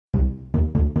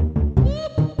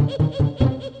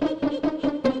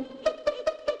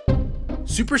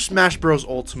Super Smash Bros.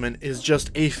 Ultimate is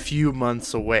just a few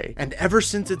months away, and ever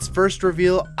since its first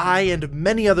reveal, I and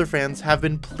many other fans have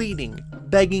been pleading,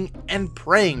 begging, and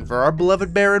praying for our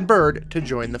beloved bear and bird to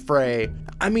join the fray.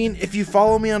 I mean, if you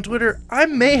follow me on Twitter, I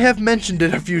may have mentioned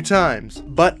it a few times,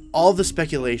 but all the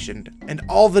speculation and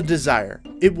all the desire,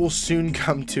 it will soon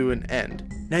come to an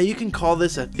end. Now you can call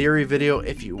this a theory video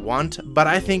if you want, but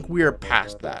I think we are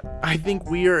past that. I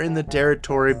think we are in the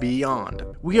territory beyond.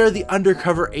 We are the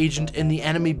undercover agent in the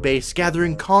enemy base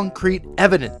gathering concrete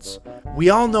evidence.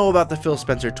 We all know about the Phil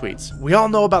Spencer tweets. We all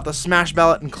know about the Smash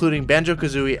ballot including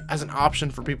Banjo-Kazooie as an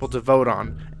option for people to vote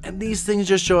on. And these things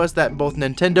just show us that both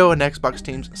Nintendo and Xbox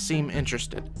teams seem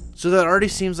interested. So that already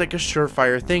seems like a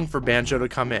surefire thing for Banjo to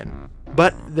come in.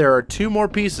 But there are two more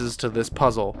pieces to this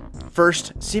puzzle.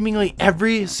 First, seemingly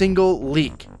every single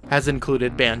leak has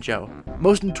included Banjo.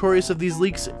 Most notorious of these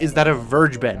leaks is that of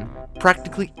VergeBen.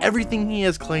 Practically everything he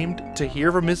has claimed to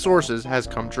hear from his sources has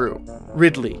come true.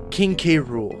 Ridley, King K.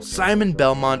 Rool, Simon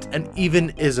Belmont, and even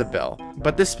Isabelle.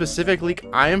 But this specific leak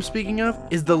I am speaking of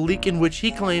is the leak in which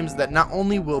he claims that not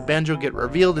only will Banjo get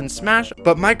revealed in Smash,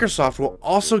 but Microsoft will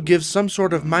also give some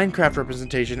sort of Minecraft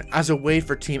representation as a way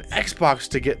for Team Xbox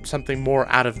to get something more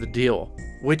out of the deal.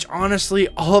 Which honestly,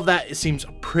 all of that seems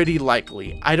pretty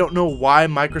likely. I don't know why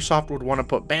Microsoft would want to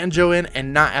put Banjo in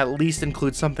and not at least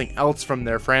include something else from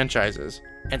their franchises.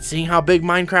 And seeing how big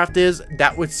Minecraft is,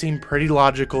 that would seem pretty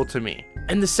logical to me.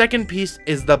 And the second piece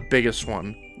is the biggest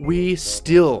one. We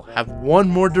still have one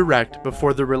more direct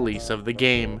before the release of the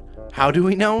game. How do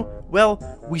we know?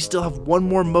 Well, we still have one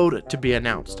more mode to be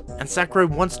announced, and Sakurai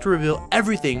wants to reveal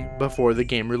everything before the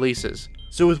game releases.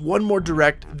 So with one more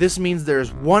direct, this means there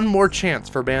is one more chance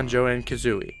for Banjo and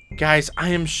Kazooie. Guys, I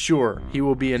am sure he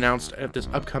will be announced at this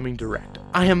upcoming direct.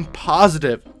 I am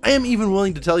positive. I am even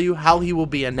willing to tell you how he will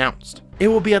be announced. It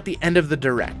will be at the end of the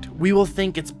direct. We will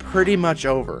think it's pretty much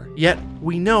over. Yet,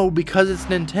 we know because it's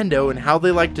Nintendo and how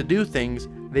they like to do things,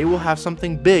 they will have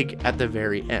something big at the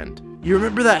very end. You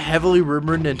remember that heavily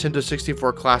rumored Nintendo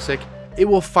 64 Classic? It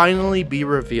will finally be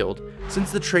revealed.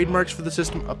 Since the trademarks for the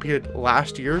system appeared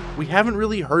last year, we haven't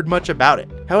really heard much about it.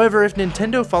 However, if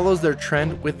Nintendo follows their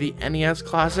trend with the NES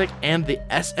Classic and the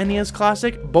SNES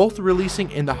Classic, both releasing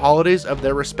in the holidays of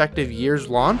their respective year's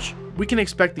launch, we can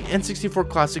expect the N64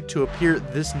 Classic to appear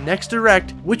this next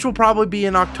direct, which will probably be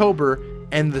in October,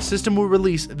 and the system will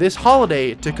release this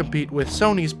holiday to compete with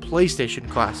Sony's PlayStation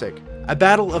Classic. A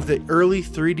battle of the early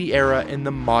 3D era in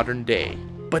the modern day.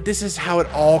 But this is how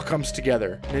it all comes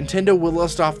together. Nintendo will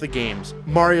list off the games: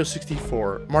 Mario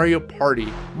 64, Mario Party,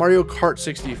 Mario Kart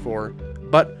 64.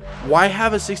 But why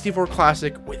have a 64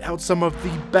 Classic without some of the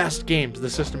best games the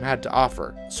system had to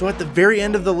offer? So at the very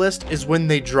end of the list is when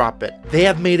they drop it. They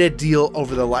have made a deal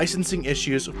over the licensing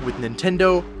issues with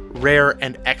Nintendo, Rare,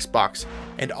 and Xbox,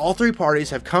 and all three parties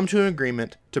have come to an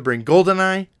agreement to bring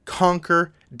GoldenEye,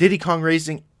 Conker, Diddy Kong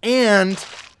Racing, and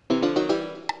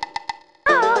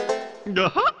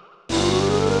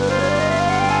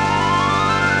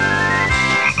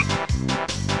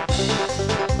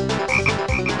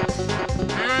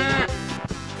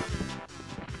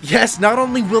yes, not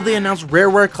only will they announce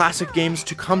Rareware Classic games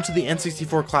to come to the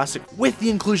N64 Classic with the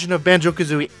inclusion of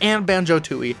Banjo-Kazooie and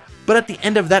Banjo-Tooie, but at the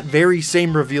end of that very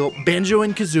same reveal, Banjo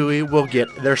and Kazooie will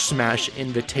get their Smash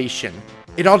invitation.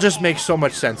 It all just makes so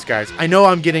much sense, guys. I know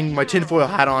I'm getting my tinfoil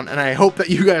hat on, and I hope that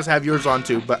you guys have yours on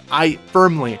too, but I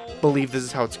firmly believe this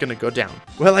is how it's gonna go down.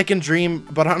 Well, I can dream,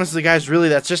 but honestly, guys, really,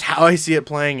 that's just how I see it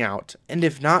playing out. And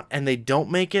if not, and they don't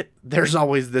make it, there's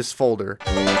always this folder.